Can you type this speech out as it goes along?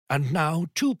And now,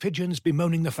 two pigeons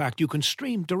bemoaning the fact you can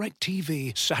stream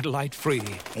DirecTV satellite-free.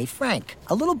 Hey, Frank,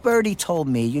 a little birdie told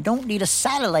me you don't need a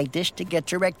satellite dish to get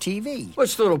DirecTV.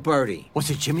 What's little birdie? Was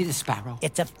it Jimmy the Sparrow?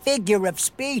 It's a figure of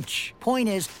speech. Point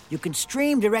is, you can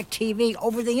stream DirecTV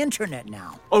over the internet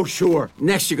now. Oh, sure.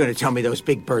 Next you're going to tell me those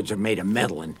big birds are made of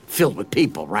metal and filled with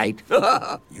people, right?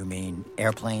 You mean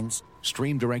airplanes?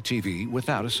 Stream DirecTV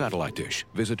without a satellite dish.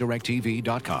 Visit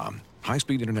DirecTV.com.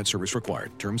 High-speed internet service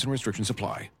required. Terms and restrictions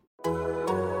apply.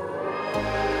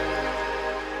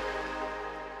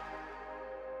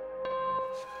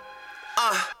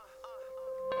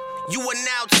 You are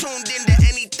now tuned into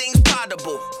Anything's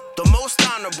Potable. The most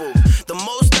honorable, the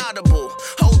most audible.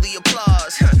 Hold the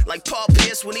applause, like Paul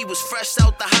Pierce when he was fresh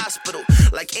out the hospital.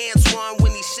 Like Antoine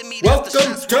when he shimmied out the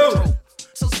shots. Welcome to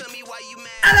So tell me why you mad.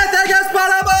 Anything is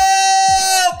Potable!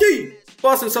 The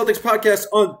Boston Celtics podcast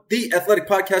on the Athletic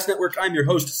Podcast Network. I'm your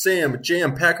host, Sam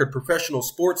Jam Packard, professional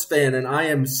sports fan, and I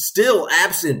am still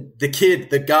absent the kid,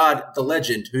 the god, the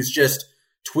legend, who's just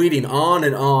tweeting on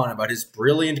and on about his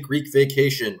brilliant Greek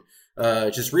vacation.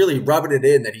 Just really rubbing it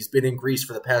in that he's been in Greece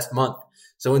for the past month.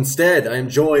 So instead, I am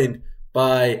joined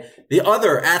by the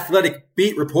other athletic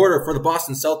beat reporter for the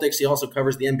Boston Celtics. He also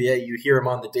covers the NBA. You hear him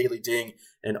on the Daily Ding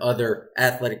and other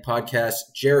athletic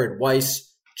podcasts, Jared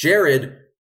Weiss. Jared,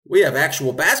 we have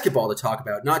actual basketball to talk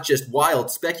about, not just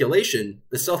wild speculation.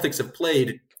 The Celtics have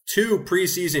played 2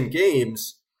 preseason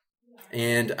games,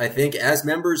 and I think as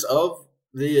members of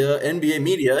the NBA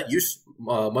media, you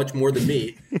much more than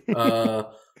me,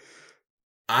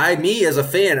 me as a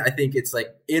fan, I think it's like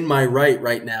in my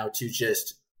right now to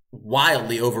just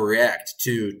wildly overreact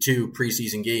to 2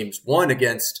 preseason games. One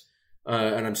against,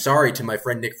 and I'm sorry to my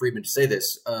friend Nick Friedman to say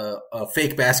this, a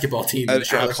fake basketball team. An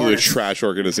absolute trash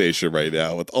organization right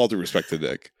now, with all due respect to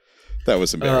Nick. That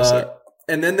was embarrassing.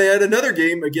 And then they had another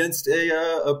game against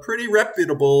a pretty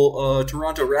reputable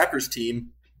Toronto Raptors team.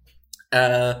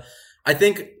 I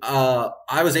think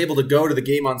I was able to go to the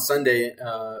game on Sunday,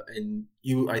 and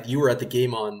you were at the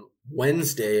game on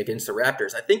Wednesday against the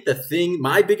Raptors. I think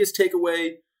my biggest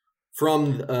takeaway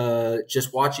from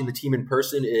just watching the team in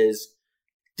person is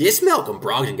this Malcolm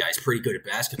Brogdon guy's pretty good at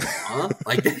basketball, huh?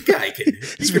 Like that guy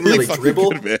can really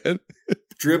dribble, good, man.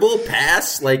 Dribble,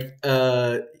 pass. Like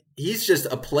he's just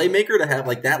a playmaker to have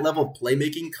like that level of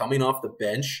playmaking coming off the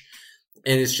bench,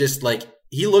 and it's just like.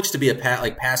 He looks to be a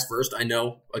pass first. I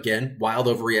know, again, wild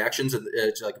overreactions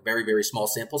to like a very, very small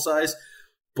sample size,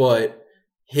 but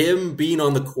him being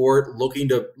on the court, looking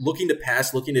to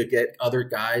pass, looking to get other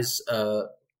guys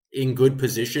in good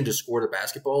position to score the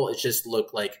basketball, it just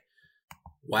looked like,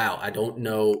 wow, I don't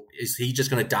know. Is he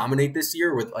just going to dominate this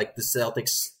year with like the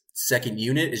Celtics second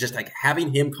unit? It's just like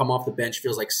having him come off the bench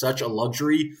feels like such a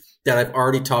luxury that I've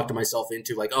already talked to myself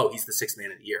into like, oh, he's the 6th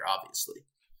man of the year, obviously.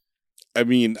 I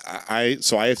mean, I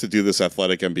have to do this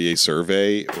athletic NBA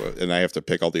survey, and I have to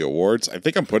pick all the awards. I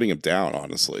think I'm putting him down,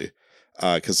 honestly,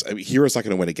 because Hero's not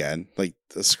going to win again. Like,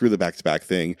 screw the back-to-back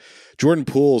thing. Jordan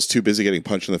Poole's too busy getting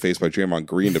punched in the face by Draymond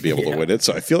Green to be able to win it.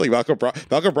 So I feel like Malcolm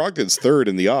Brogdon's 3rd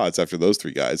in the odds after those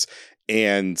 3 guys.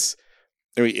 And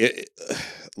I mean,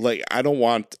 I don't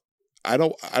want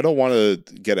to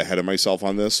get ahead of myself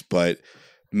on this, but.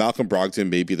 Malcolm Brogdon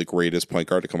may be the greatest point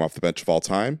guard to come off the bench of all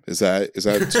time. Is that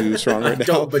too strong right now?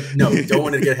 Don't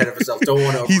want to get ahead of himself. Don't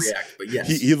want to overreact. But yes,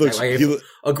 he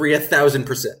agree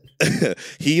 1,000%.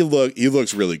 He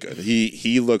looks really good.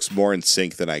 He looks more in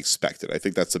sync than I expected. I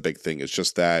think that's the big thing. It's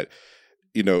just that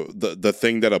the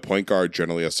thing that a point guard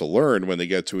generally has to learn when they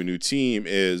get to a new team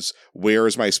is where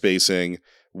is my spacing.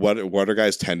 What are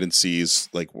guys' tendencies?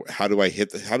 Like, how do I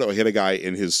hit a guy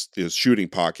in his shooting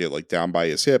pocket, like down by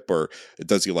his hip, or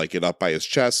does he like it up by his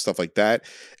chest, stuff like that?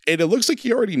 And it looks like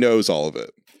he already knows all of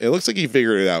it. It looks like he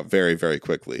figured it out very, very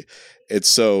quickly. And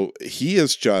so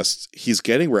he's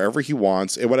getting wherever he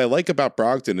wants. And what I like about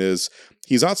Brogdon is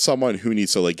he's not someone who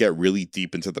needs to like get really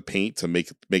deep into the paint to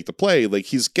make the play. Like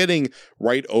he's getting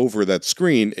right over that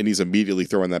screen and he's immediately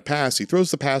throwing that pass. He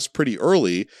throws the pass pretty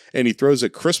early and he throws it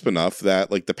crisp enough that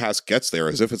like the pass gets there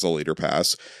as if it's a later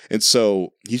pass. And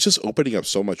so he's just opening up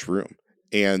so much room.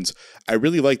 And I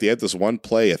really like they had this one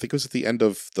play, I think it was at the end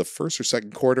of the first or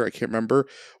second quarter, I can't remember,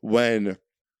 when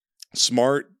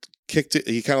Smart kicked it.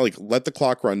 He kind of like let the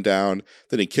clock run down.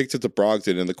 Then he kicked it to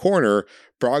Brogdon in the corner.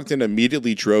 Brogdon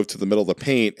immediately drove to the middle of the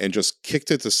paint and just kicked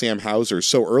it to Sam Hauser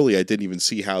so early I didn't even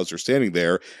see Hauser standing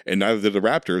there, and neither did the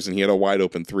Raptors, and he had a wide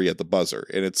open 3 at the buzzer.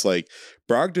 And it's like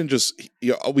Brogdon just,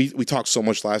 we talked so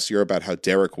much last year about how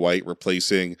Derek White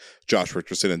replacing Josh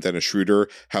Richardson and Dennis Schroeder,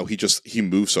 how he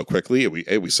moves so quickly.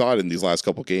 We saw it in these last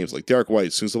couple games. Like Derek White,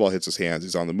 as soon as the ball hits his hands,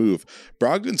 he's on the move.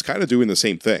 Brogdon's kind of doing the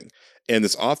same thing. and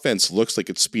this offense looks like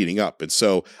it's speeding up. And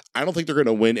so I don't think they're going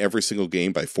to win every single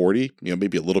game by 40,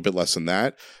 maybe a little bit less than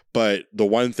that. But the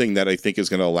one thing that I think is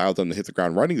going to allow them to hit the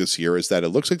ground running this year is that it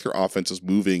looks like their offense is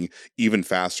moving even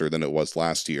faster than it was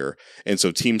last year. And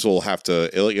so teams will have to,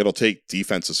 it'll take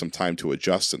defenses some time to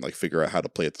adjust and like figure out how to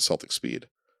play at the Celtic speed.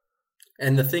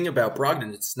 And the thing about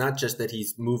Brogdon, it's not just that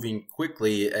he's moving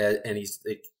quickly and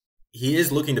he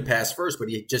is looking to pass first, but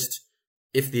he just,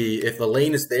 if the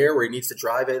lane is there where he needs to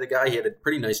drive at the guy, he had a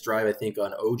pretty nice drive, I think,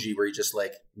 on OG where he just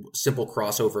like simple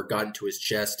crossover got into his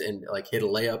chest and like hit a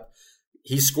layup.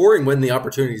 He's scoring when the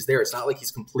opportunity is there. It's not like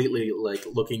he's completely like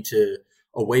looking to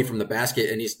away from the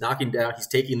basket and he's knocking down, he's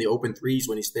taking the open threes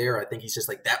when he's there. I think he's just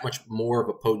like that much more of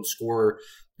a potent scorer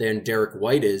than Derek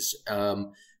White is.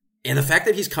 And the fact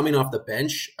that he's coming off the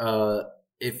bench,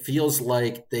 it feels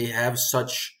like they have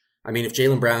such. I mean, if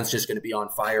Jaylen Brown's just going to be on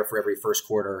fire for every first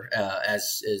quarter,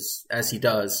 as he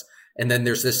does, and then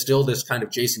there's still this kind of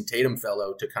Jason Tatum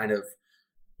fellow to kind of.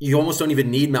 You almost don't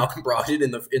even need Malcolm Brogdon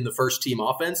in the first team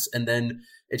offense, and then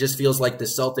it just feels like the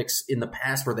Celtics in the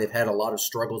past where they've had a lot of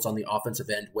struggles on the offensive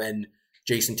end when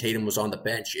Jason Tatum was on the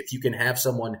bench. If you can have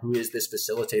someone who is this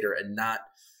facilitator and not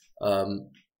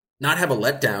have a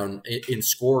letdown in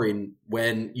scoring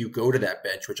when you go to that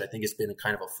bench, which I think has been a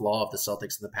kind of a flaw of the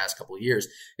Celtics in the past couple of years.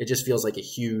 It just feels like a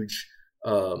huge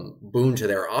boon to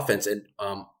their offense. And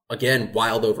again,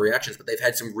 wild overreactions, but they've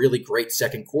had some really great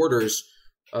second quarters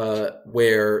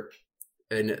where,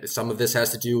 and some of this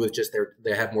has to do with just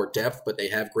they have more depth, but they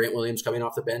have Grant Williams coming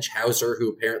off the bench, Hauser, who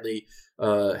apparently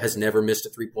has never missed a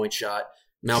 3-point shot,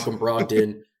 Malcolm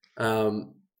Brogdon.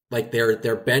 Like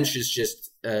their bench is just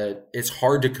it's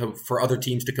hard to for other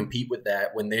teams to compete with that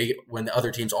when the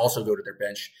other teams also go to their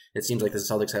bench. It seems like the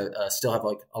Celtics still have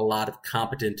like a lot of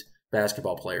competent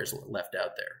basketball players left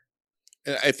out there.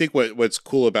 And I think what's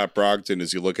cool about Brogdon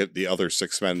is you look at the other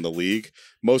 6 men in the league,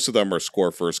 most of them are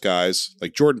score first guys.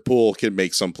 Like Jordan Poole can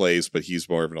make some plays, but he's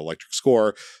more of an electric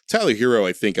scorer. Tyler Hero,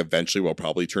 I think eventually will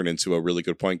probably turn into a really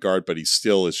good point guard, but he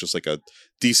still is just like a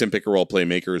decent pick and roll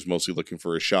playmaker who's mostly looking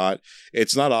for a shot.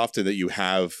 It's not often that you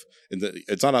have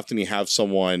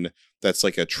someone that's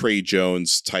like a Trey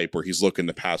Jones type where he's looking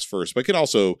to pass first, but can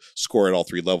also score at all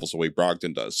 3 levels the way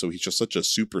Brogdon does. So he's just such a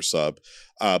super sub.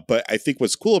 But I think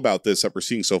what's cool about this that we're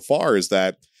seeing so far is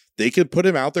that they could put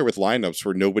him out there with lineups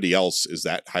where nobody else is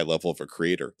that high level of a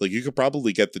creator. Like you could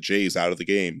probably get the Jays out of the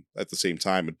game at the same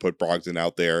time and put Brogdon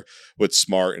out there with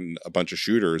Smart and a bunch of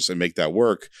shooters and make that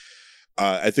work.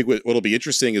 I think what'll be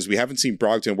interesting is we haven't seen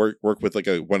Brogdon work with like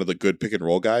one of the good pick and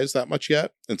roll guys that much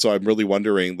yet. And so I'm really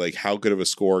wondering like how good of a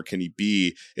scorer can he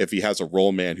be if he has a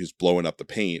roll man who's blowing up the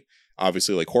paint.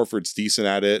 Obviously like Horford's decent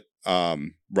at it.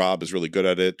 Rob is really good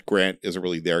at it. Grant isn't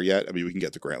really there yet. I mean, we can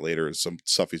get to Grant later. Some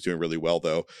stuff he's doing really well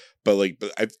though. But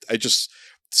I just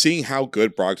seeing how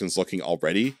good Brogdon's looking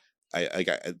already.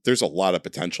 There's a lot of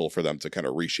potential for them to kind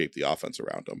of reshape the offense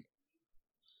around him.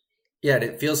 Yeah, and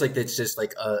it feels like it's just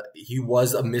like he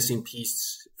was a missing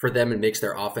piece for them and makes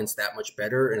their offense that much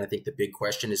better. And I think the big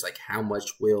question is like how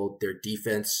much will their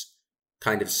defense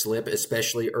kind of slip,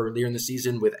 especially earlier in the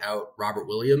season without Robert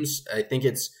Williams. I think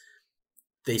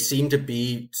they seem to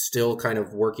be still kind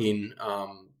of working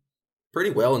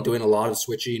pretty well and doing a lot of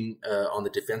switching on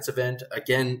the defensive end.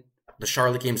 Again, the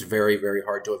Charlotte game's very, very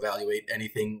hard to evaluate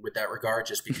anything with that regard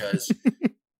just because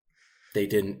they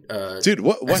didn't dude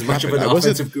what as much happened? of an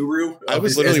offensive guru. I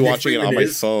was literally watching it on my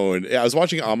phone. Yeah, I was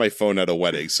watching it on my phone at a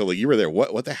wedding. So like you were there.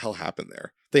 What the hell happened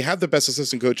there? They have the best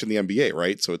assistant coach in the NBA,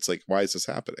 right? So it's like, why is this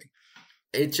happening?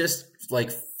 It just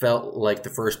like felt like the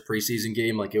first preseason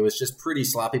game. Like it was just pretty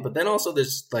sloppy. But then also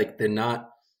there's like they're not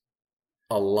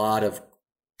a lot of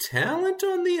talent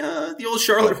on the old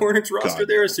Charlotte Hornets roster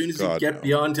there. As soon as you get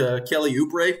beyond Kelly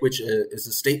Oubre, which is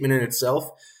a statement in itself.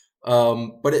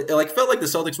 But it like felt like the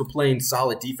Celtics were playing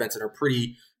solid defense and are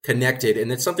pretty connected.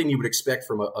 And it's something you would expect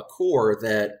from a core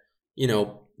that, you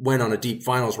know, went on a deep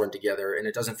finals run together. And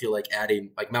it doesn't feel like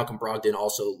adding like Malcolm Brogdon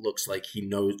also looks like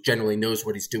he generally knows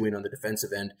what he's doing on the defensive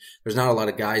end. There's not a lot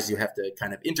of guys you have to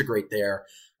kind of integrate there.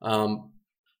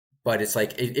 But it's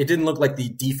like, it didn't look like the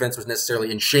defense was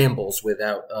necessarily in shambles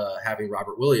without having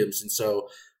Robert Williams. And so,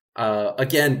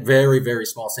 again, very, very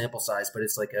small sample size, but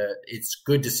it's like it's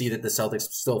good to see that the Celtics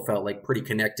still felt like pretty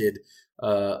connected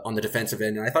on the defensive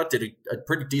end. And I thought did a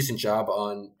pretty decent job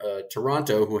on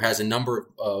Toronto, who has a number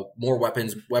of more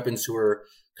weapons who are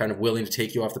kind of willing to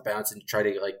take you off the bounce and try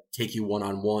to like take you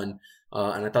one-on-one.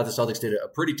 And I thought the Celtics did a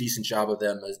pretty decent job of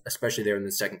them, especially there in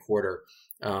the second quarter.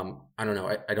 I don't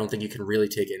know. I don't think you can really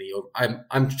take any.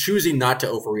 I'm choosing not to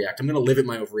overreact. I'm going to limit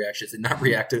my overreactions and not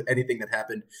react to anything that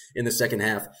happened in the second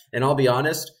half. And I'll be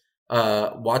honest,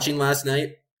 watching last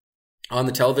night, on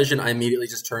the television, I immediately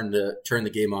just turned the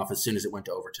game off as soon as it went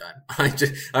to overtime.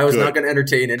 I was not going to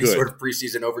entertain any sort of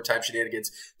preseason overtime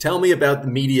shenanigans. Tell me about the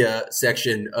media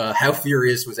section. How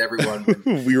furious was everyone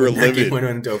when, we were when that game went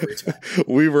into overtime?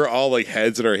 We were all like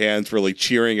heads in our hands. We're like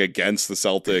cheering against the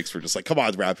Celtics. We're just like, come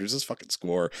on, Raptors, just fucking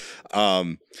score. I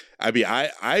mean,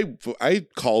 I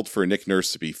called for Nick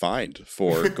Nurse to be fined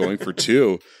for going for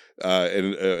two.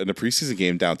 In a preseason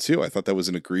game down 2. I thought that was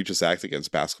an egregious act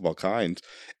against basketball kind.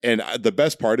 And the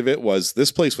best part of it was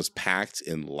this place was packed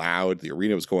and loud. The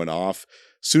arena was going off.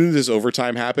 Soon as this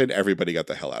overtime happened, everybody got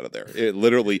the hell out of there. It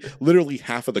literally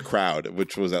half of the crowd,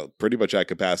 which was pretty much at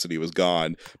capacity, was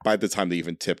gone by the time they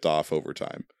even tipped off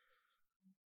overtime.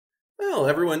 Well,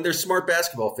 they're smart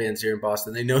basketball fans here in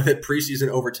Boston. They know that preseason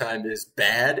overtime is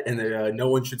bad and that no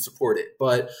one should support it.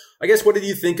 But I guess, what did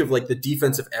you think of like the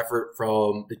defensive effort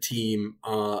from the team?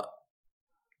 I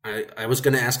was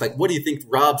going to ask, like, what do you think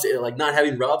Rob's, like, not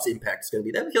having Rob's impact is going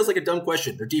to be? That feels like a dumb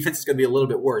question. Their defense is going to be a little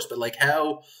bit worse, but like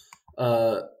how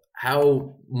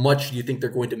much do you think they're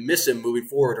going to miss him moving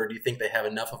forward? Or do you think they have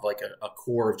enough of like a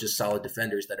core of just solid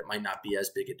defenders that it might not be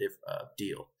as big a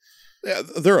deal? Yeah,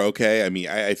 they're okay. I mean,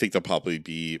 I think they'll probably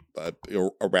be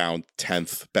around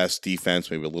 10th best defense,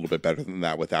 maybe a little bit better than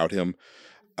that without him.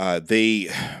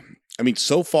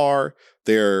 So far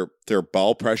their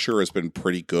ball pressure has been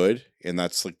pretty good, and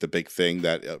that's like the big thing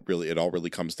that it all really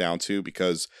comes down to,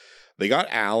 because they got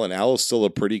Al, and Al is still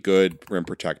a pretty good rim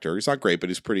protector. He's not great,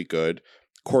 but he's pretty good.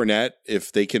 Kornet,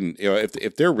 if they can,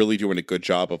 if they're really doing a good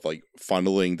job of like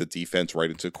funneling the defense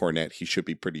right into Kornet, he should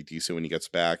be pretty decent when he gets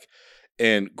back.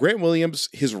 And Grant Williams,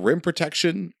 his rim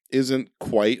protection isn't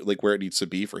quite like where it needs to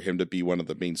be for him to be one of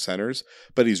the main centers,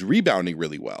 but he's rebounding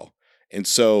really well. And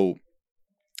so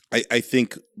I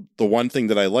think the one thing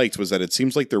that I liked was that it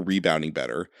seems like they're rebounding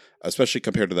better, especially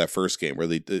compared to that first game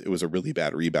where it was a really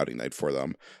bad rebounding night for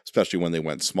them, especially when they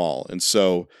went small. And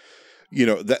so,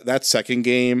 that second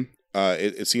game,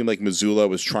 it seemed like Missoula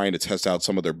was trying to test out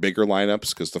some of their bigger lineups,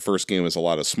 because the first game was a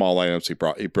lot of small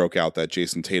lineups. He broke out that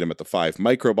Jason Tatum at the 5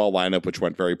 micro ball lineup, which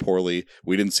went very poorly.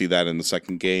 We didn't see that in the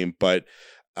second game, but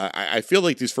I feel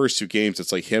like these first 2 games,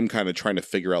 it's like him kind of trying to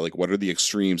figure out like what are the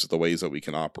extremes of the ways that we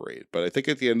can operate. But I think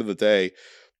at the end of the day,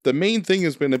 the main thing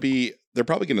is going to be they're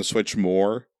probably going to switch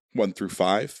more 1 through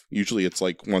 5. Usually it's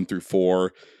like 1 through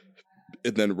 4.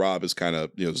 And then Rob is kind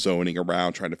of, zoning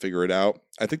around trying to figure it out.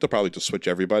 I think they'll probably just switch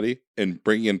everybody, and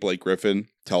bringing in Blake Griffin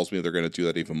tells me they're going to do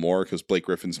that even more, because Blake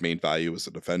Griffin's main value as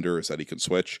a defender is that he can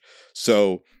switch.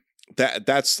 So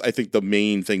that's, I think, the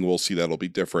main thing we'll see that'll be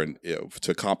different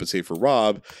to compensate for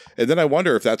Rob. And then I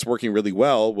wonder if that's working really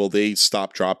well. Will they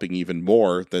stop dropping even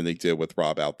more than they did with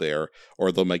Rob out there,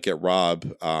 or they might get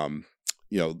Rob,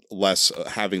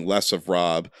 having less of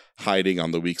Rob hiding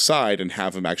on the weak side and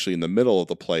have him actually in the middle of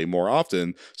the play more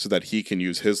often, so that he can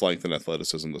use his length and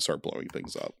athleticism to start blowing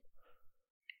things up.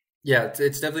 Yeah, it's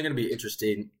definitely going to be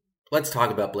interesting. Let's talk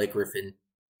about Blake Griffin.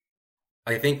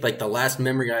 I think like the last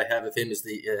memory I have of him is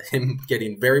him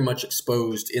getting very much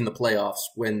exposed in the playoffs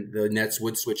when the Nets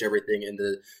would switch everything and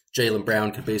the Jaylen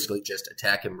Brown could basically just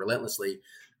attack him relentlessly.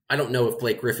 I don't know if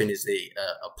Blake Griffin is a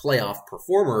playoff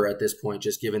performer at this point,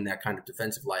 just given that kind of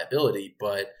defensive liability.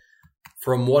 But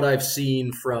from what I've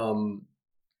seen from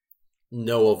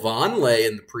Noah Vonleh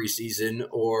in the preseason,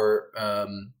 or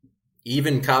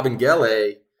even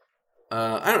Kabengele,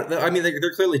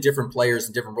 they're clearly different players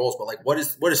and different roles. But like, what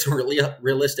is a really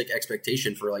realistic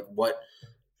expectation for like what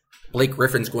Blake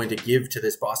Griffin's going to give to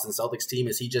this Boston Celtics team?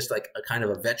 Is he just like a kind of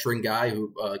a veteran guy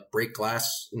who break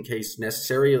glass in case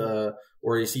necessary?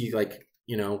 Or is he like,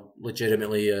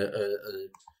 legitimately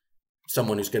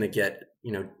someone who's going to get,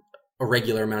 a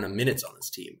regular amount of minutes on this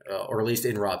team, or at least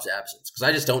in Rob's absence? Because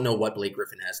I just don't know what Blake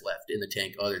Griffin has left in the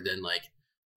tank other than like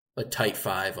a tight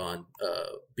 5 on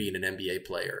being an NBA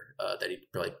player that he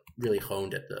like really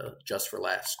honed at the Just for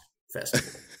Laughs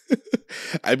festival.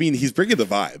 I mean, he's bringing the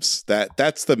vibes.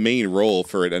 That's the main role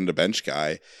for an end of bench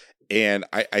guy. And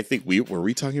I think were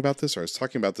we talking about this, or I was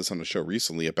talking about this on the show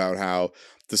recently about how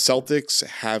the Celtics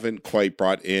haven't quite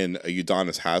brought in a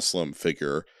Udonis Haslem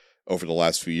figure over the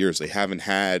last few years. They haven't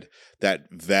had that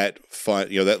vet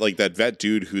that vet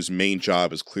dude whose main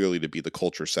job is clearly to be the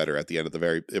culture setter at the end of the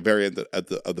very end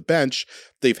of the bench.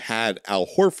 They've had Al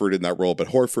Horford in that role, but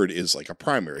Horford is like a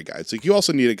primary guy. It's like you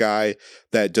also need a guy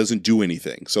that doesn't do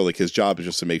anything. So like his job is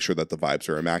just to make sure that the vibes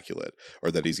are immaculate,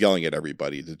 or that he's yelling at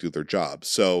everybody to do their job.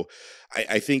 So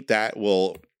I think that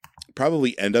will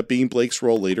probably end up being Blake's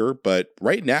role later, but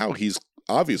right now he's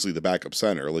obviously the backup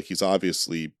center. Like he's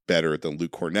obviously better than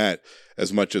Luke Kornet,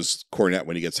 as much as Kornet,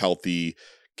 when he gets healthy,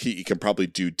 he can probably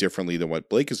do differently than what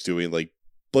Blake is doing. Like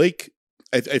Blake,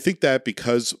 I think that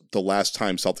because the last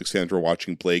time Celtics fans were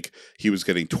watching Blake, he was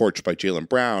getting torched by Jaylen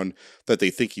Brown, that they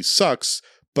think he sucks,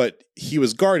 but he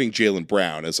was guarding Jaylen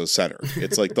Brown as a center.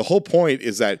 It's like the whole point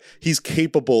is that he's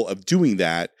capable of doing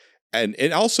that. And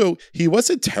also, he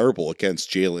wasn't terrible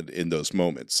against Jaylen in those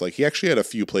moments. Like, he actually had a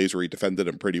few plays where he defended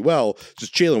him pretty well,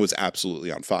 just Jaylen was absolutely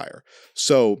on fire.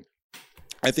 So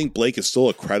I think Blake is still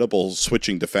a credible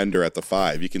switching defender at the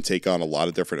 5. He can take on a lot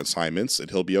of different assignments,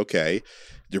 and he'll be okay.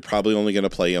 You're probably only going to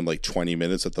play him like 20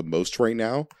 minutes at the most right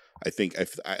now. I think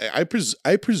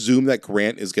I presume that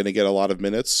Grant is going to get a lot of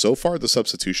minutes. So far, the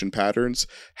substitution patterns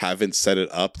haven't set it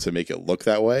up to make it look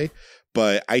that way.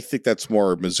 But I think that's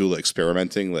more Mazzulla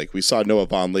experimenting. Like, we saw Noah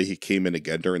Vonleh, he came in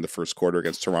again during the first quarter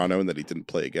against Toronto, and then he didn't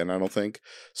play again, I don't think.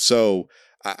 So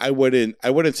I wouldn't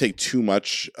take too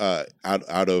much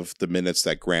out of the minutes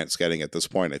that Grant's getting at this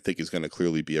point. I think he's going to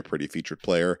clearly be a pretty featured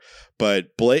player.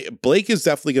 But Blake is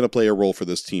definitely going to play a role for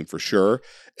this team for sure.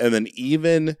 And then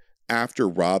even after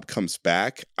Rob comes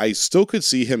back, I still could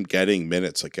see him getting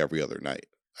minutes like every other night.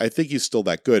 I think he's still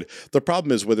that good. The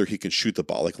problem is whether he can shoot the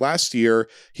ball. Like last year,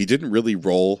 he didn't really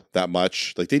roll that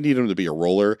much. Like, they need him to be a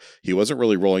roller. He wasn't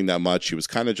really rolling that much. He was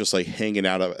kind of just like hanging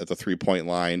out at the 3-point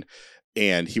line,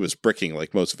 and he was bricking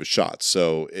like most of his shots.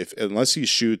 So unless he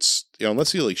shoots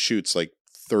like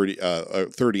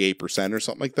 38% or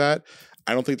something like that,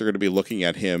 I don't think they're going to be looking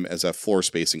at him as a floor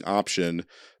spacing option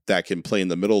that can play in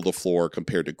the middle of the floor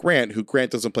compared to Grant, who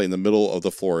Grant doesn't play in the middle of the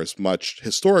floor as much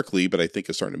historically, but I think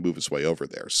is starting to move his way over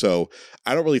there. So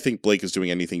I don't really think Blake is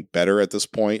doing anything better at this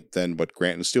point than what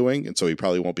Grant is doing. And so he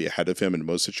probably won't be ahead of him in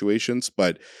most situations,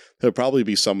 but he'll probably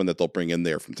be someone that they'll bring in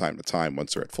there from time to time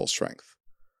once they're at full strength.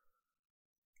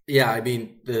 Yeah, I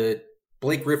mean, the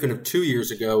Blake Griffin of 2 years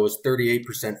ago was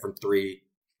 38% from 3.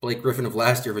 Blake Griffin of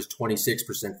last year was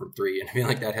 26% from 3. And I feel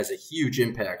like that has a huge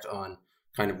impact on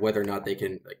kind of whether or not they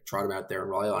can like trot him out there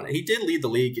and rely on it. He did lead the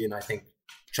league in, I think,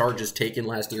 charges taken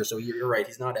last year. So you're right.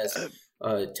 He's not as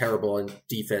terrible in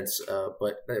defense.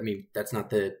 But I mean, that's not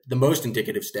the most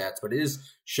indicative stats, but it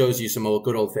shows you some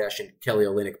good old fashioned Kelly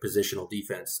Olynyk positional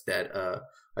defense that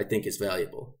I think is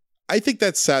valuable. I think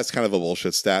that stat's kind of a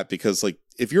bullshit stat because, like,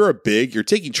 if you're a big, you're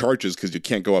taking charges because you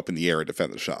can't go up in the air and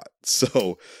defend the shot.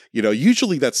 So,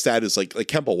 usually that stat is like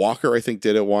Kemba Walker, I think,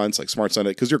 did it once, like Smart's done it,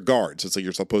 because you're guards. It's like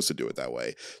you're supposed to do it that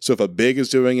way. So if a big is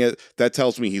doing it, that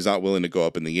tells me he's not willing to go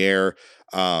up in the air.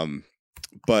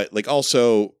 But like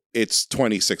also, it's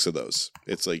 26 of those.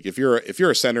 It's like if you're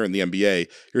a center in the NBA,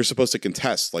 you're supposed to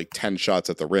contest like 10 shots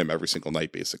at the rim every single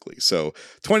night, basically. So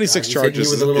 26 charges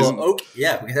with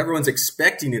because everyone's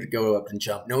expecting you to go up and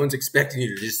jump. No one's expecting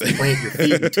you to just plant your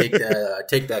feet and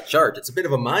take that charge. It's a bit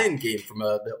of a mind game from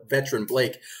the veteran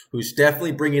Blake, who's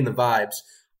definitely bringing the vibes.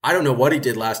 I don't know what he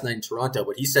did last night in Toronto,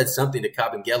 but he said something to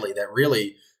Kabengele that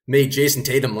really made Jason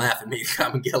Tatum laugh and made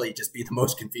Kabengele just be the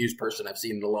most confused person I've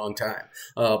seen in a long time.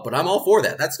 But I'm all for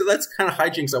that. That's kind of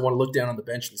hijinks I want to look down on the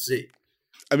bench and see.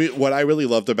 I mean, what I really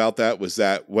loved about that was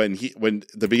that when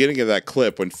the beginning of that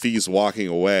clip, when Fee's walking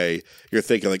away, you're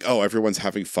thinking like, oh, everyone's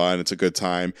having fun. It's a good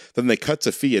time. Then they cut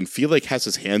to Fee, and Fee like has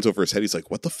his hands over his head. He's like,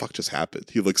 what the fuck just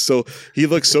happened? He looks so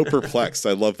perplexed.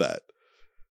 I love that.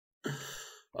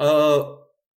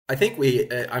 I think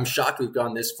I'm shocked we've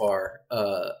gone this far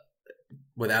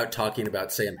without talking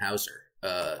about Sam Hauser.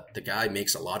 The guy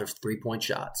makes a lot of 3-point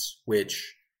shots,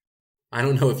 which I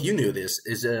don't know if you knew this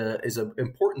is an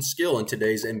important skill in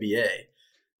today's NBA.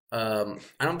 I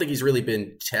don't think he's really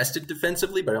been tested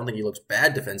defensively, but I don't think he looks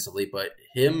bad defensively. But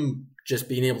him just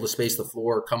being able to space the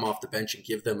floor, come off the bench, and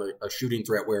give them a shooting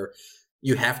threat where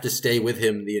you have to stay with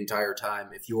him the entire time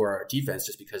if you are a defense,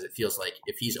 just because it feels like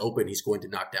if he's open, he's going to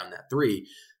knock down that 3,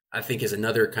 I think is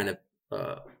another kind of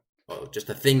just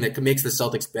a thing that makes the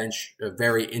Celtics bench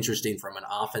very interesting from an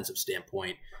offensive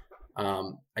standpoint.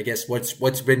 I guess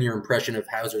what's been your impression of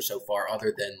Hauser so far,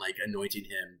 other than like anointing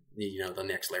him, the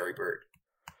next Larry Bird?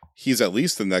 He's at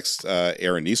least the next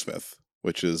Aaron Nesmith,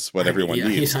 which is what everyone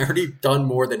needs. He's already done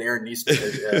more than Aaron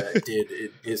Nesmith did in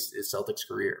his Celtics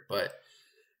career, but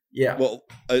yeah. Well,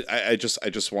 I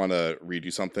just want to read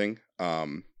you something.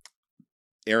 Aaron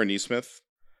Nesmith,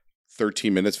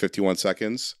 13 minutes, 51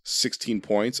 seconds, 16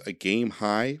 points, a game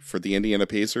high for the Indiana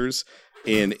Pacers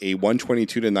in a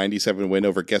 122-97 win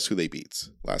over guess who they beat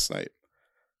last night?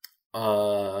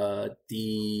 The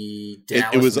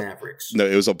Dallas Mavericks. No,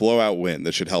 it was a blowout win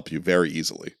that should help you very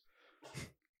easily.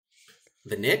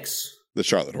 The Knicks? The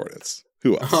Charlotte Hornets.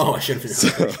 Who else? Oh, I should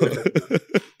have known.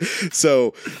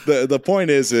 So the point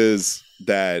is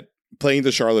that playing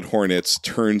the Charlotte Hornets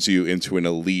turns you into an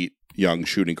elite, young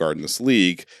shooting guard in this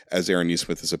league, as Aaron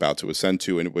Nesmith is about to ascend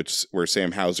to, and where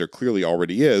Sam Hauser clearly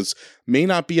already is, may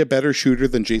not be a better shooter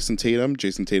than Jason Tatum.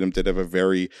 Jason Tatum did have a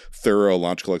very thorough,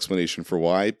 logical explanation for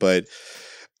why, but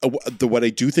what I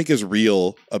do think is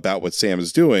real about what Sam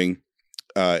is doing,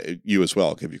 you as well,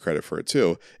 I'll give you credit for it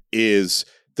too, is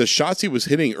the shots he was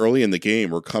hitting early in the game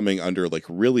were coming under like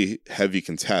really heavy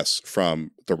contests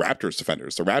from the Raptors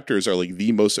defenders. The Raptors are like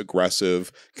the most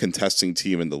aggressive contesting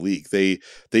team in the league. They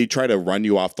try to run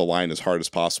you off the line as hard as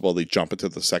possible. They jump into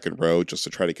the second row just to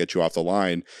try to get you off the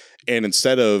line. And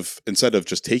instead of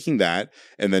just taking that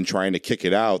and then trying to kick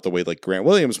it out the way like Grant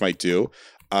Williams might do,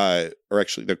 or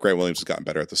actually that Grant Williams has gotten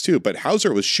better at this too, but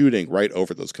Hauser was shooting right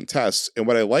over those contests. And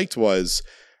what I liked was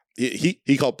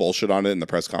he called bullshit on it in the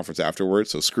press conference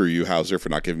afterwards. So screw you, Hauser, for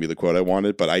not giving me the quote I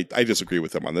wanted. But I disagree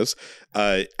with him on this.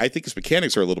 I think his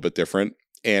mechanics are a little bit different,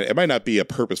 and it might not be a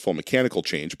purposeful mechanical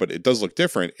change, but it does look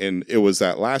different. And it was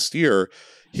that last year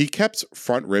he kept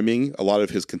front rimming a lot of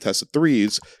his contested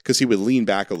threes because he would lean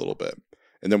back a little bit.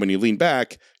 And then when you lean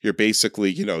back, you're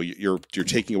basically, you're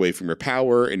taking away from your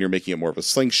power and you're making it more of a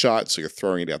slingshot. So you're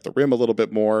throwing it at the rim a little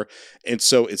bit more. And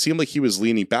so it seemed like he was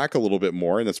leaning back a little bit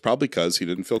more. And that's probably because he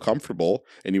didn't feel comfortable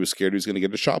and he was scared he was going to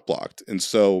get a shot blocked. And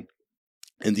so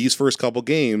in these first couple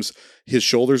games, his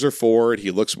shoulders are forward.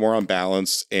 He looks more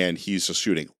unbalanced and he's just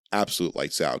shooting absolute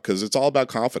lights out because it's all about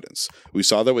confidence. We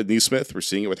saw that with Nesmith. We're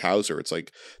seeing it with Hauser. It's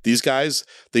like these guys,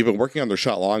 they've been working on their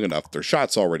shot long enough. Their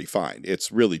shot's already fine.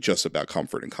 It's really just about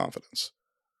comfort and confidence.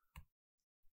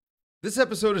 This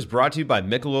episode is brought to you by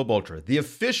Michelob Ultra, the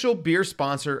official beer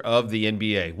sponsor of the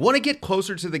NBA. Want to get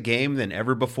closer to the game than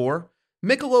ever before?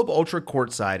 Michelob Ultra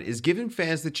Courtside is giving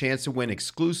fans the chance to win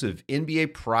exclusive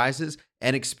NBA prizes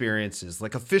and experiences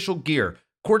like official gear,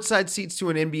 courtside seats to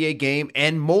an NBA game,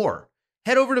 and more.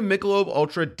 Head over to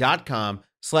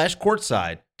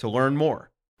MichelobUltra.com/courtside to learn more.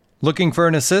 Looking for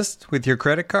an assist with your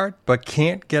credit card, but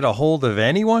can't get a hold of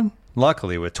anyone?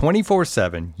 Luckily, with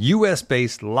 24/7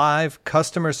 U.S.-based live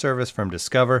customer service from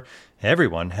Discover,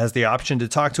 everyone has the option to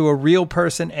talk to a real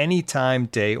person anytime,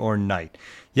 day or night.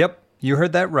 Yep, you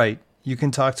heard that right. You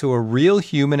can talk to a real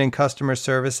human in customer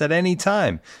service at any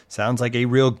time. Sounds like a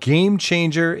real game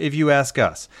changer if you ask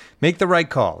us. Make the right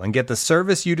call and get the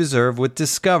service you deserve with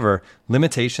Discover.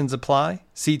 Limitations apply.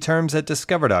 See terms at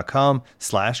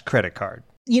discover.com/creditcard.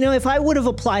 If I would have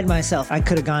applied myself, I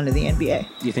could have gone to the NBA.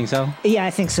 You think so? Yeah,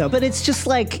 I think so. But it's just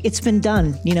like, it's been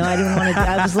done. I didn't want to,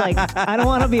 I was like, I don't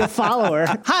want to be a follower.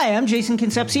 Hi, I'm Jason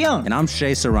Concepcion. And I'm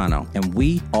Shea Serrano. And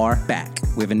we are back.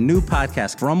 We have a new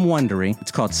podcast from Wondery.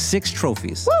 It's called Six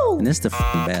Trophies. Woo! And it's the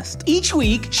best. Each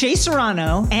week, Shea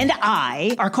Serrano and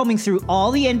I are combing through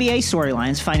all the NBA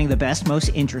storylines, finding the best, most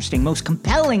interesting, most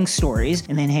compelling stories,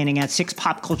 and then handing out 6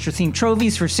 pop culture themed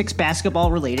trophies for 6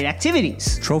 basketball related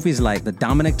activities. Trophies like the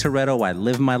Dominic Toretto I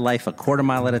Live My Life a Quarter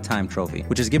Mile at a Time trophy,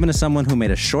 which is given to someone who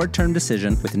made a short-term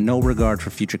decision with no regard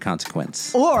for future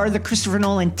consequence. Or the Christopher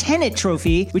Nolan Tenet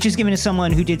trophy, which is given to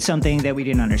someone who did something that we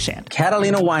didn't understand.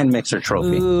 Catalina Wine Mixer trophy.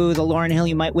 Ooh, the Lauryn Hill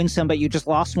You Might Win Some But You Just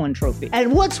Lost One trophy.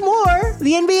 And what's more,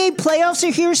 the NBA playoffs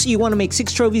are here, so you want to make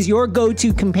 6 Trophies your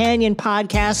go-to companion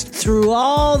podcast through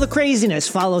all the craziness.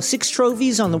 Follow 6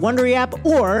 Trophies on the Wondery app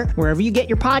or wherever you get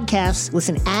your podcasts.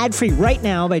 Listen ad-free right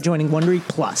now by joining Wondery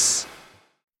Plus.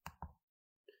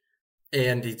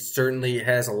 And he certainly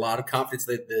has a lot of confidence.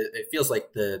 It feels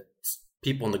like the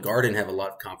people in the Garden have a lot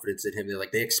of confidence in him.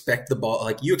 They expect the ball.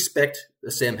 Like you expect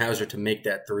Sam Hauser to make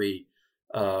that 3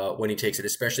 when he takes it,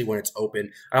 especially when it's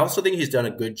open. I also think he's done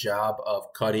a good job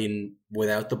of cutting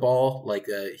without the ball.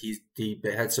 He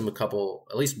had at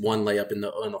least one layup in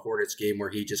the Hornets game where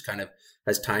he just kind of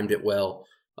has timed it well.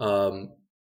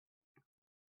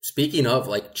 Speaking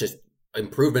of just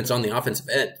improvements on the offensive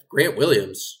end, Grant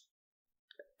Williams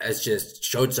has just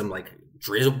showed some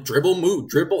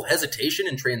dribble hesitation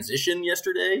and transition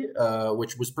yesterday,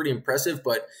 which was pretty impressive.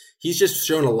 But he's just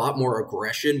shown a lot more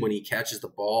aggression when he catches the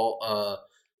ball,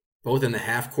 both in the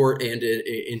half court and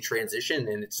in transition.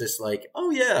 And it's just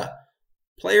oh yeah,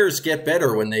 players get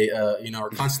better when they are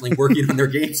constantly working on their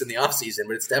games in the offseason.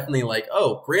 But it's definitely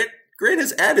Grant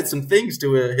has added some things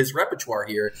to his repertoire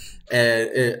here,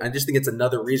 and I just think it's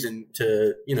another reason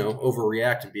to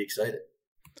overreact and be excited.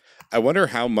 I wonder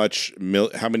how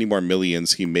many more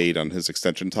millions he made on his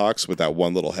extension talks with that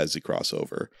one little Hezzy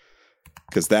crossover.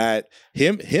 Because that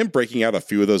him breaking out a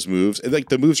few of those moves, and like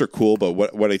the moves are cool, but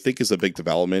what I think is a big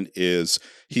development is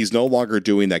he's no longer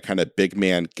doing that kind of big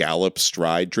man gallop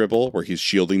stride dribble where he's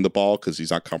shielding the ball because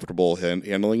he's not comfortable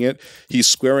handling it. He's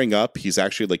squaring up. He's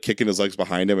actually like kicking his legs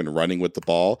behind him and running with the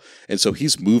ball, and so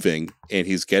he's moving and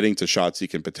he's getting to shots he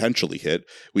can potentially hit.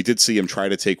 We did see him try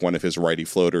to take one of his righty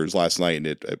floaters last night, and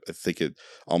I think it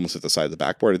almost hit the side of the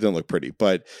backboard. It didn't look pretty,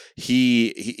 but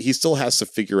he still has to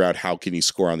figure out how can he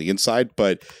score on the inside.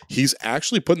 But he's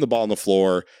actually putting the ball on the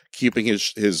floor, keeping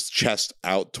his chest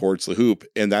out towards the hoop,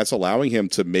 and that's allowing him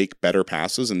to make better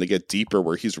passes and to get deeper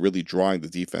where he's really drawing the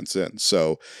defense in.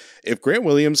 So if Grant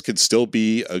Williams could still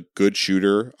be a good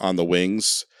shooter on the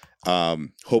wings,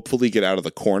 hopefully get out of the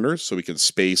corners so we can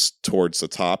space towards the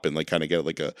top and like kind of get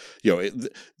like a,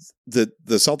 the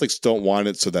Celtics don't want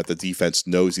it so that the defense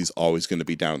knows he's always going to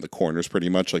be down in the corners pretty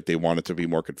much. Like they want it to be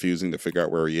more confusing to figure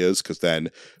out where he is, because then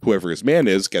whoever his man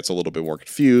is gets a little bit more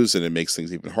confused and it makes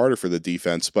things even harder for the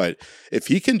defense. But if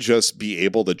he can just be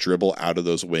able to dribble out of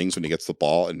those wings when he gets the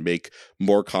ball and make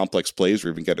more complex plays or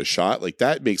even get a shot, like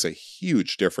that makes a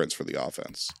huge difference for the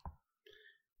offense.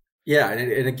 Yeah,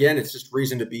 and again, it's just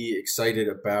reason to be excited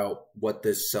about what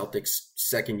this Celtics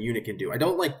second unit can do. I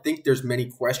don't think there's many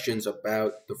questions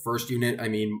about the first unit. I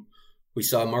mean, we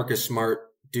saw Marcus Smart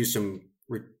do some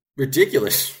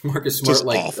ridiculous Marcus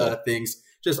Smart things,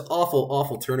 just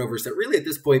awful turnovers that really at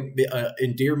this point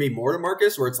endear me more to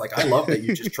Marcus, where it's like, I love that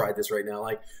you just tried this right now.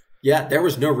 Like, yeah, there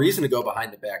was no reason to go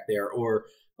behind the back there, or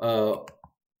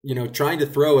trying to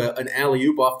throw an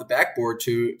alley-oop off the backboard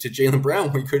to Jaylen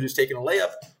Brown when he could have just taken a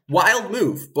layup. Wild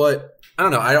move, but I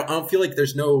don't know. I don't feel like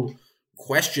there's no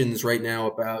questions right now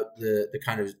about the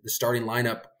kind of the starting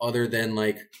lineup, other than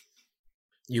like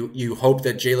you hope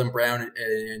that Jaylen Brown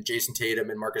and Jason Tatum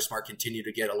and Marcus Smart continue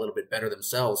to get a little bit better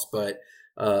themselves. But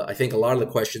I think a lot of the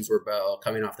questions were about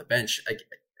coming off the bench.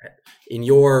 In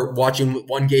your watching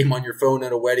one game on your phone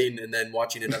at a wedding and then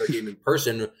watching another game in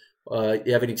person,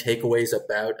 you have any takeaways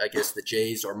about, I guess, the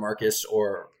Jays or Marcus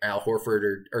or Al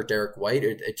Horford or Derek White?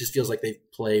 It just feels like they've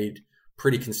played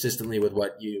pretty consistently with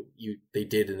what they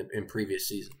did in previous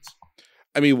seasons.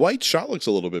 I mean, White's shot looks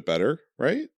a little bit better,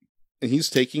 right? And he's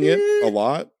taking it a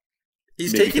lot.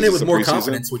 He's taking it with more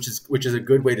confidence, which is a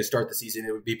good way to start the season.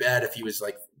 It would be bad if he was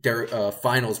like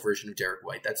finals version of Derek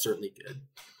White. That's certainly good.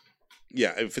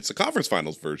 Yeah, if it's a conference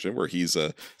finals version where he's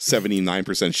a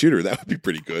 79% shooter, that would be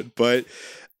pretty good. But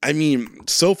I mean,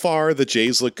 so far the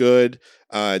Jays look good.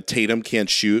 Tatum can't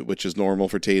shoot, which is normal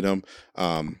for Tatum.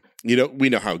 We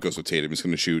know how it goes with Tatum. He's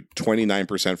going to shoot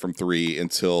 29% from three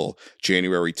until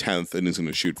January 10th, and he's going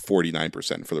to shoot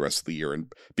 49% for the rest of the year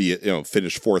and be,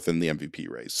 finish fourth in the MVP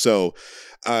race. So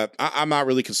I'm not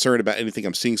really concerned about anything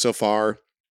I'm seeing so far.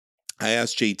 I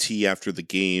asked JT after the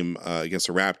game against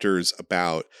the Raptors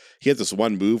about, he had this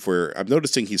one move where I'm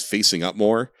noticing he's facing up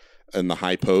more in the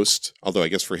high post, although I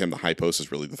guess for him the high post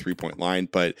is really the 3-point line,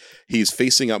 but he's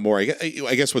facing up more. I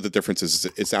guess what the difference is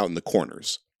it's out in the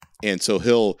corners. And so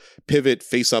he'll pivot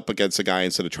face up against a guy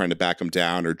instead of trying to back him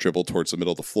down or dribble towards the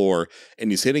middle of the floor.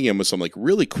 And he's hitting him with some like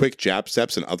really quick jab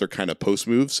steps and other kind of post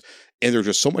moves. And they're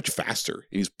just so much faster.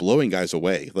 And he's blowing guys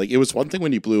away. Like, it was one thing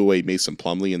when he blew away Mason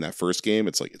Plumlee in that first game.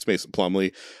 It's like, it's Mason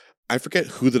Plumlee. I forget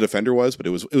who the defender was, but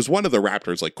it was one of the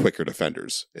Raptors' like quicker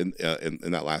defenders in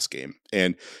that last game.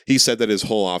 And he said that his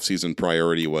whole offseason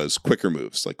priority was quicker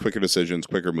moves, like quicker decisions,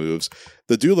 quicker moves.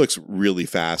 The dude looks really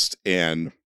fast,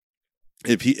 and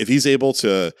if he's able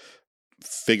to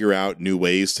figure out new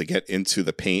ways to get into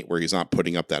the paint where he's not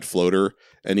putting up that floater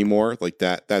anymore, like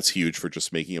that's huge for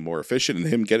just making him more efficient and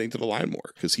him getting to the line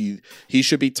more, because he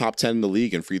should be top 10 in the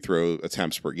league in free throw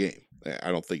attempts per game.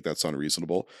 I don't think that's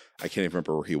unreasonable. I can't even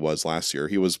remember where he was last year.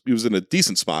 He was in a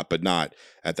decent spot, but not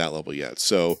at that level yet.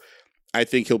 So I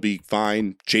think he'll be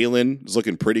fine. Jaylen is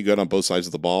looking pretty good on both sides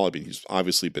of the ball. I mean, he's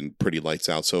obviously been pretty lights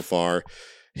out so far.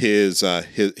 His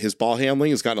ball handling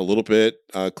has gotten a little bit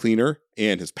cleaner,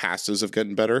 and his passes have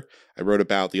gotten better. I wrote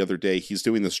about the other day, he's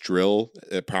doing this drill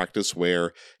at practice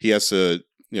where he has to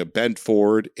bend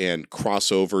forward and cross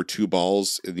over two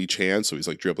balls in each hand. So he's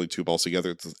like dribbling two balls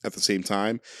together at the same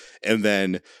time. And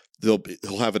then he'll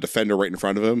have a defender right in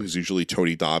front of him, who's usually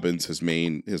Tony Dobbins, his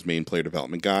main player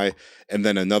development guy, and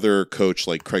then another coach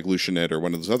like Craig Lucianette or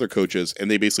one of those other coaches, and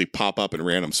they basically pop up in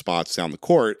random spots down the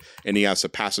court, and he has to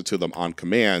pass it to them on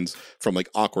command from like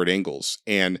awkward angles.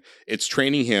 And it's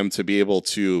training him to be able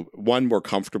to, one, more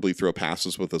comfortably throw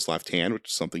passes with his left hand, which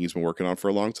is something he's been working on for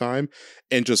a long time,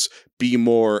 and just be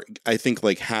more, I think,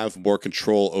 like have more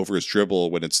control over his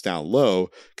dribble when it's down low,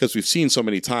 because we've seen so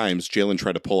many times Jaylen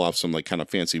try to pull off some like kind of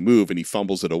fancy moves move and he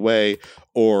fumbles it away,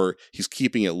 or he's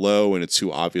keeping it low and it's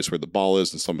too obvious where the ball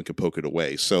is and someone can poke it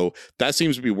away. So that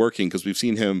seems to be working because we've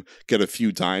seen him get a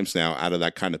few dimes now out of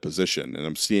that kind of position. And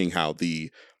I'm seeing how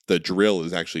the drill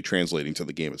is actually translating to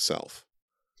the game itself.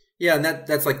 Yeah, and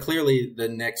that's like clearly the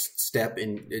next step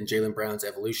in Jaylen Brown's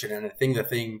evolution. And I think the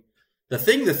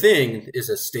thing is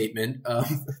a statement.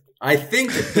 I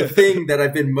think the thing that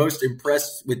I've been most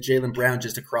impressed with Jaylen Brown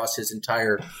just across his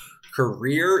entire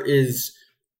career is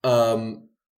it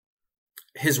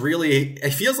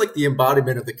feels like the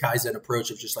embodiment of the Kaizen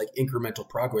approach of just like incremental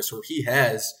progress, where he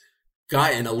has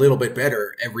gotten a little bit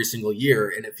better every single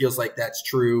year. And it feels like that's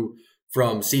true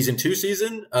from season to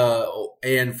season,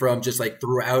 and from just like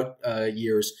throughout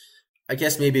years. I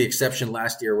guess maybe exception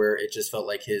last year where it just felt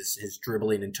like his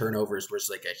dribbling and turnovers was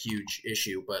like a huge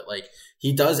issue, but like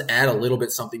he does add a little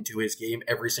bit something to his game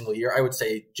every single year. I would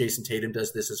say Jason Tatum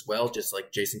does this as well. Just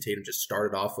like Jason Tatum just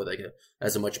started off with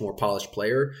as a much more polished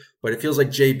player, but it feels like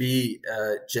JB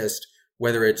just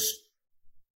whether it's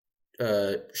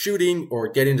shooting or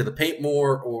get into the paint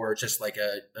more, or just like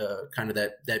a kind of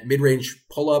that mid-range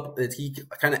pull-up, that he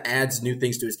kind of adds new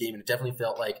things to his game. And it definitely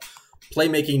felt like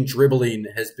playmaking, dribbling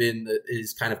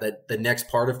is kind of the next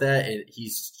part of that. And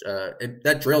he's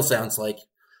that drill sounds like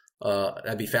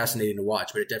that'd be fascinating to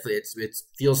watch, but it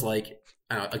feels like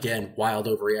again, wild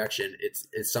overreaction.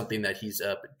 It's something that he's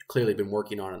clearly been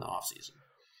working on in the offseason.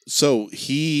 So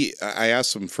I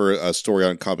asked him for a story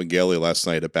on Kabengele last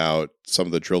night about some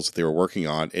of the drills that they were working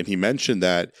on, and he mentioned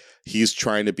that he's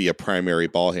trying to be a primary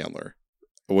ball handler.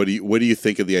 What do you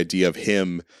think of the idea of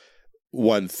him,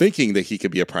 one, thinking that he could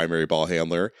be a primary ball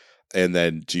handler, and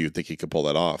then do you think he could pull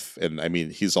that off? And I mean,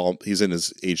 he's in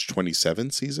his age 27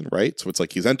 season, right? So it's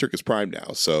like he's entering his prime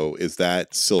now. So is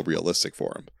that still realistic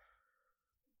for him?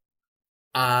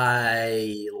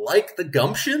 I like the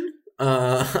gumption.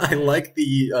 I like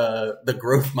the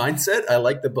growth mindset. I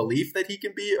like the belief that he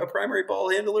can be a primary ball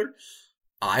handler.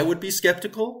 I would be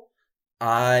skeptical.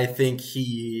 I think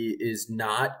he is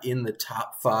not in the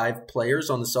top 5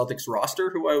 players on the Celtics roster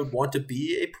who I would want to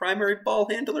be a primary ball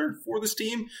handler for this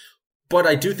team. But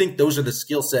I do think those are the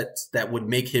skill sets that would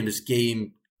make his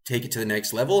game take it to the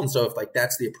next level. And so if like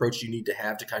that's the approach you need to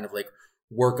have to kind of like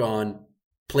work on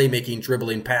playmaking,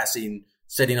 dribbling, passing,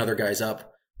 setting other guys up,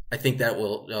 I think that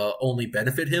will only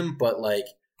benefit him. But like,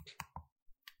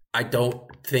 I don't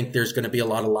think there's going to be a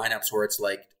lot of lineups where it's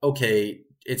like, okay,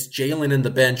 it's Jaylen in the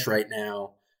bench right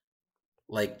now.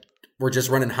 Like, we're just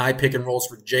running high pick and rolls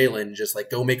for Jaylen, just like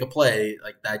go make a play.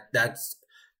 Like that's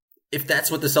if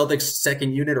that's what the Celtics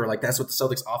second unit, or like that's what the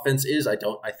Celtics offense is, I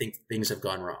think things have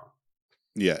gone wrong.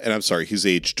 Yeah, and I'm sorry,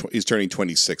 he's turning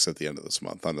 26 at the end of this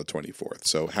month on the 24th.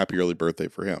 So happy early birthday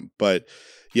for him. But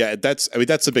yeah, that's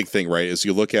the big thing, right? Is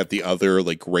you look at the other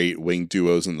like great wing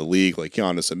duos in the league, like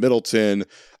Giannis and Middleton,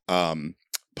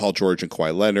 Paul George and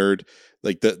Kawhi Leonard.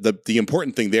 Like the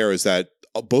important thing there is that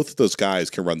both of those guys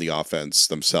can run the offense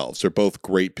themselves. They're both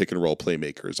great pick and roll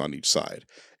playmakers on each side.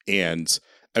 And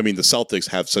I mean, the Celtics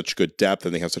have such good depth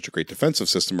and they have such a great defensive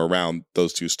system around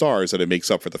those two stars that it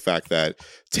makes up for the fact that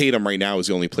Tatum right now is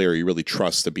the only player you really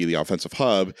trust to be the offensive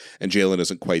hub, and Jaylen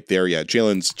isn't quite there yet.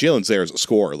 Jaylen's there as a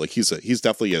scorer. Like he's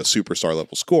definitely a superstar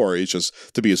level scorer. It's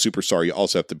just to be a superstar, you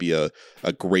also have to be a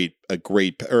great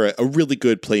or a really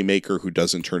good playmaker who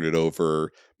doesn't turn it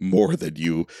over more than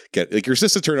you get. Like your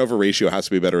assist to turnover ratio has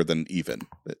to be better than even,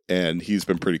 and he's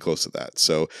been pretty close to that.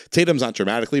 So Tatum's not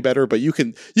dramatically better, but you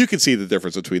can see the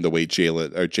difference between the way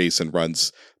Jason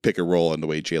runs pick and roll and the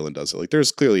way Jaylen does it. Like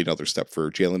there's clearly another step for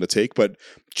Jaylen to take, but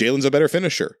Jaylen's a better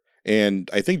finisher, and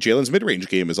I think Jaylen's mid-range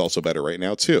game is also better right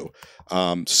now too.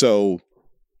 So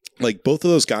like both of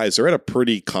those guys are at a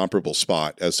pretty comparable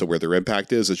spot as to where their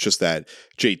impact is. It's just that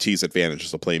JT's advantage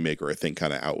as a playmaker, I think,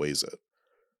 kind of outweighs it.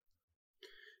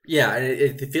 Yeah,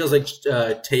 it feels like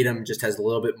Tatum just has a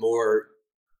little bit more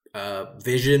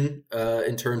vision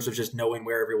in terms of just knowing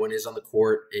where everyone is on the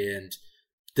court and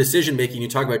decision making. You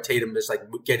talk about Tatum just like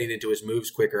getting into his moves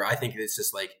quicker. I think it's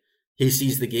just like he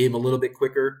sees the game a little bit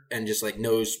quicker and just like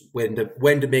knows when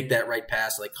to make that right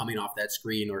pass, like coming off that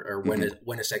screen or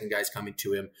when a second guy's coming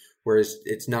to him. Whereas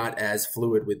it's not as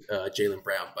fluid with Jaylen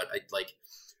Brown, but I like.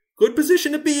 Good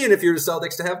position to be in if you're the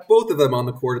Celtics to have both of them on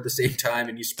the court at the same time,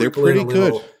 and you sprinkle in a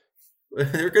little.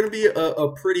 They're going to be a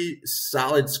pretty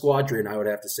solid squadron, I would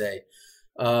have to say.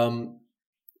 We're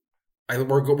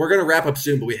going to wrap up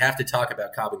soon, but we have to talk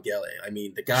about Kabengele. I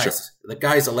mean, the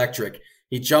guy's electric.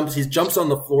 He jumps on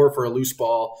the floor for a loose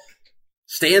ball,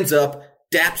 stands up,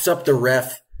 daps up the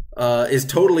ref, is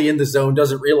totally in the zone,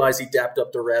 doesn't realize he dapped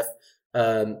up the ref.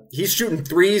 He's shooting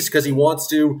threes because he wants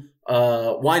to.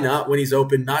 Why not when he's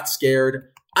open? Not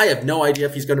scared. I have no idea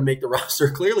if he's going to make the roster.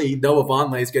 Clearly, Noah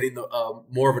Vonleh is getting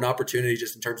more of an opportunity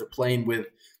just in terms of playing with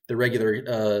the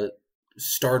regular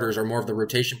starters or more of the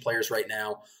rotation players right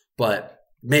now. But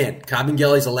man,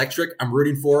 Kabengele's electric. I'm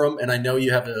rooting for him, and I know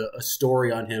you have a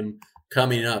story on him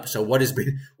coming up. So what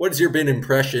has your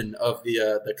impression of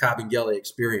the Kabengele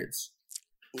experience?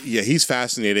 Yeah, he's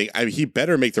fascinating. I mean, he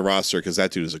better make the roster because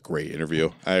that dude is a great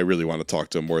interview. I really want to talk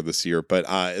to him more this year. But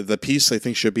the piece I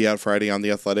think should be out Friday on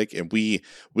The Athletic, and we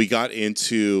got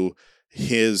into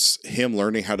him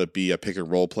learning how to be a pick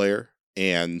and roll player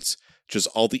and just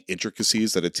all the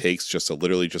intricacies that it takes just to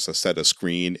literally just set a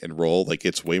screen and roll. Like,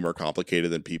 it's way more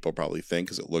complicated than people probably think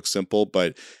because it looks simple.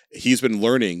 But he's been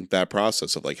learning that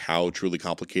process of like how truly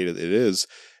complicated it is.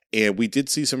 And we did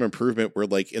see some improvement where,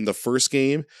 like, in the first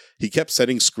game, he kept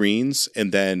setting screens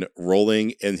and then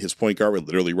rolling, and his point guard would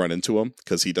literally run into him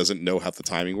because he doesn't know how the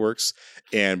timing works.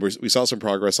 And we saw some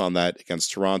progress on that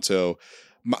against Toronto.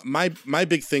 My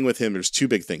big thing with him, there's two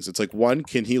big things. It's like, one,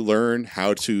 can he learn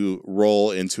how to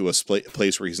roll into a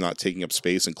place where he's not taking up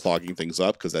space and clogging things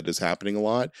up, because that is happening a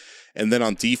lot. And then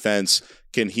on defense,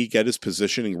 can he get his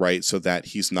positioning right so that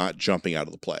he's not jumping out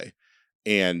of the play?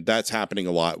 And that's happening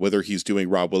a lot, whether he's doing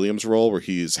Rob Williams' role where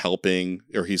he's helping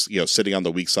or he's, sitting on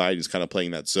the weak side, he's kind of playing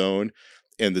that zone.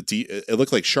 And it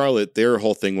looked like Charlotte, their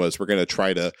whole thing was, we're going to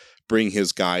try to bring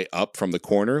his guy up from the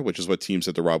corner, which is what teams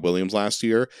did to Rob Williams last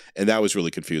year. And that was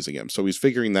really confusing him. So he's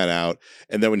figuring that out.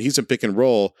 And then when he's in pick and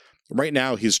roll, right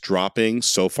now he's dropping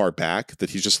so far back that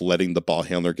he's just letting the ball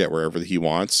handler get wherever he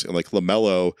wants. And like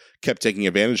LaMelo kept taking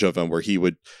advantage of him, where he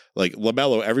would, like,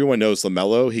 LaMelo, everyone knows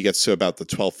LaMelo, he gets to about the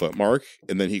 12-foot mark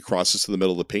and then he crosses to the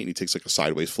middle of the paint and he takes like a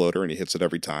sideways floater and he hits it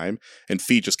every time. And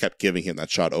Fee just kept giving him that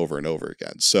shot over and over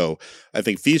again. So I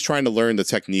think Fee's trying to learn the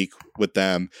technique with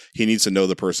them. He needs to know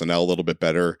the personnel a little bit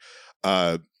better.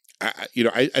 I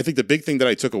think the big thing that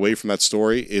I took away from that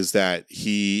story is that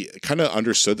he kind of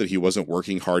understood that he wasn't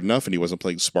working hard enough and he wasn't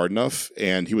playing smart enough.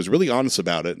 And he was really honest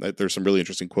about it. There's some really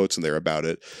interesting quotes in there about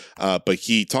it. But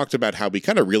he talked about how we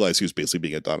kind of realized he was basically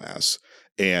being a dumbass,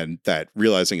 and that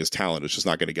realizing his talent is just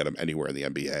not going to get him anywhere in the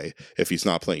NBA if he's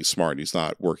not playing smart and he's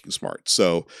not working smart.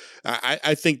 So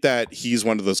I think that he's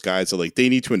one of those guys that, like, they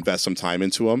need to invest some time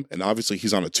into him. And obviously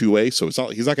he's on a two-way, so he's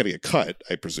not going to get cut,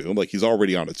 I presume. Like, he's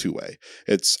already on a two-way.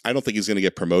 I don't think he's going to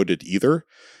get promoted either,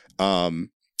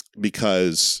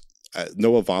 because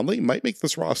Noah Vonleh might make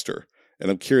this roster. And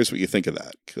I'm curious what you think of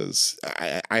that, because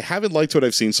I haven't liked what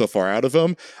I've seen so far out of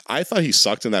him. I thought he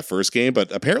sucked in that first game,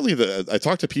 but apparently I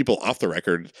talked to people off the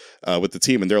record with the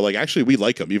team, and they're like, actually, we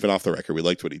like him. Even off the record, we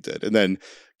liked what he did. And then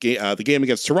the game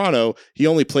against Toronto, he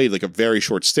only played like a very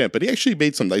short stint, but he actually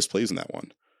made some nice plays in that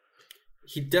one.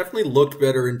 He definitely looked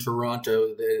better in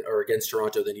Toronto against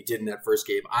Toronto than he did in that first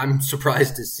game. I'm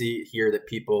surprised to hear that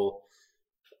people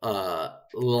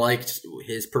liked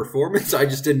his performance. I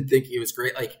just didn't think he was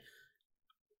great. Like,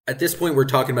 at this point, we're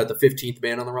talking about the 15th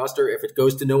man on the roster. If it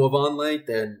goes to Noah Vonleh,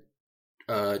 then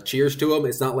cheers to him.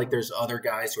 It's not like there's other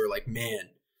guys who are like, man,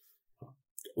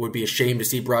 would be ashamed to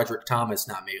see Broderick Thomas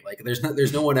not made. Like,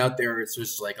 there's no one out there. It's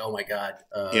just like, oh my God.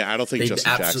 I don't think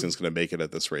Justin Jackson's going to make it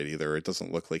at this rate either. It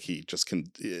doesn't look like he just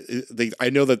can.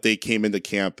 I know that they came into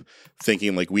camp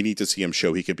thinking like, we need to see him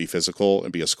show he can be physical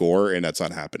and be a scorer, and that's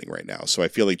not happening right now. So I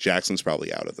feel like Jackson's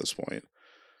probably out at this point.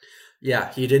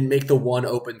 Yeah, he didn't make the one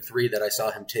open three that I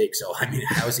saw him take. So, I mean,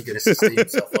 how is he going to sustain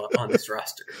himself on this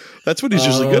roster? That's what he's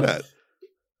usually good at.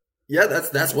 Yeah,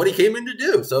 that's what he came in to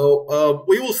do. So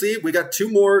we will see. We got 2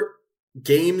 more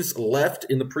games left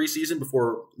in the preseason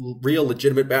before real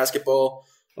legitimate basketball.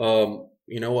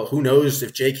 Who knows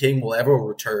if Jay King will ever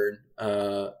return?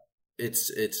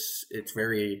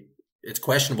 It's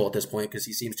questionable at this point because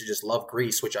he seems to just love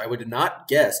Greece, which I would have not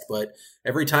guessed. But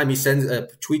every time he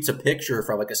tweets a picture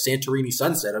from like a Santorini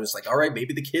sunset, I was like, all right,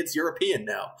 maybe the kid's European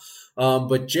now.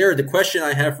 But Jared, the question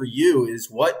I have for you is,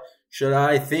 what should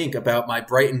I think about my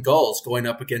Brighton Gulls going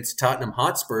up against Tottenham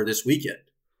Hotspur this weekend?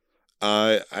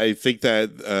 I think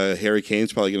that Harry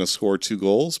Kane's probably going to score 2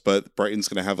 goals, but Brighton's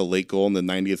going to have a late goal in the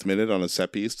 90th minute on a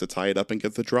set piece to tie it up and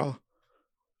get the draw.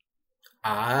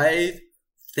 I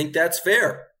think that's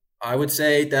fair. I would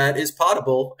say that is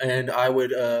potable, and I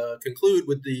would conclude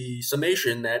with the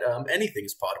summation that anything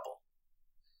is potable.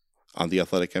 On the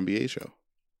Athletic NBA show.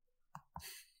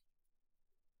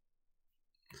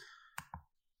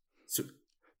 So,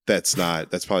 that's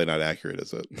probably not accurate,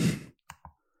 is it?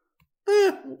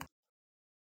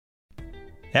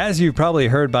 As you've probably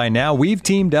heard by now, we've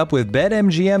teamed up with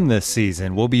BetMGM this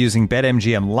season. We'll be using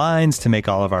BetMGM lines to make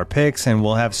all of our picks, and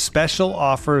we'll have special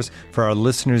offers for our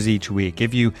listeners each week.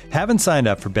 If you haven't signed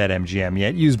up for BetMGM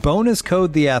yet, use bonus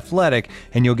code THEATHLETIC,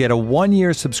 and you'll get a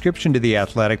 1-year subscription to The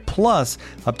Athletic, plus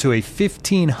up to a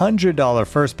 $1,500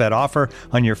 first bet offer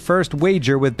on your first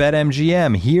wager with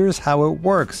BetMGM. Here's how it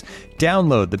works.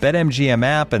 Download the BetMGM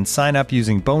app and sign up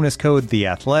using bonus code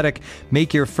THEATHLETIC.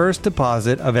 Make your first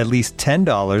deposit of at least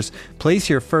 $10. Place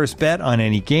your first bet on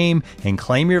any game and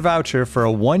claim your voucher for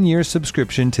a 1-year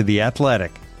subscription to The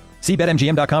Athletic. See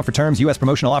BetMGM.com for terms. U.S.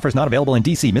 promotional offers not available in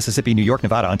D.C., Mississippi, New York,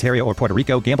 Nevada, Ontario, or Puerto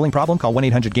Rico. Gambling problem? Call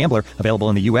 1-800-GAMBLER. Available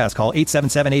in the U.S. Call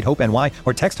 877-8-HOPE-NY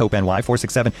or text HOPE-NY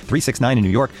 467-369 in New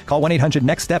York. Call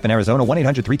 1-800-NEXT-STEP in Arizona.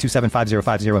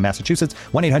 1-800-327-5050 in Massachusetts.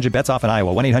 1-800-BETS-OFF in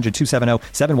Iowa.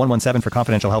 1-800-270-7117 for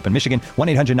confidential help in Michigan.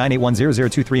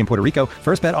 1-800-981-0023 in Puerto Rico.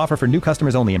 First bet offer for new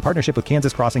customers only in partnership with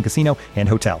Kansas Crossing Casino and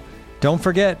Hotel. Don't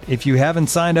forget, if you haven't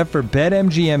signed up for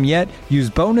BetMGM yet, use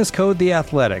bonus code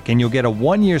THEATHLETIC, and you'll get a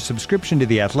 1-year subscription to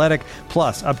The Athletic,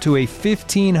 plus up to a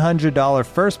 $1,500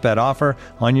 first bet offer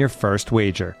on your first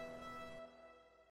wager.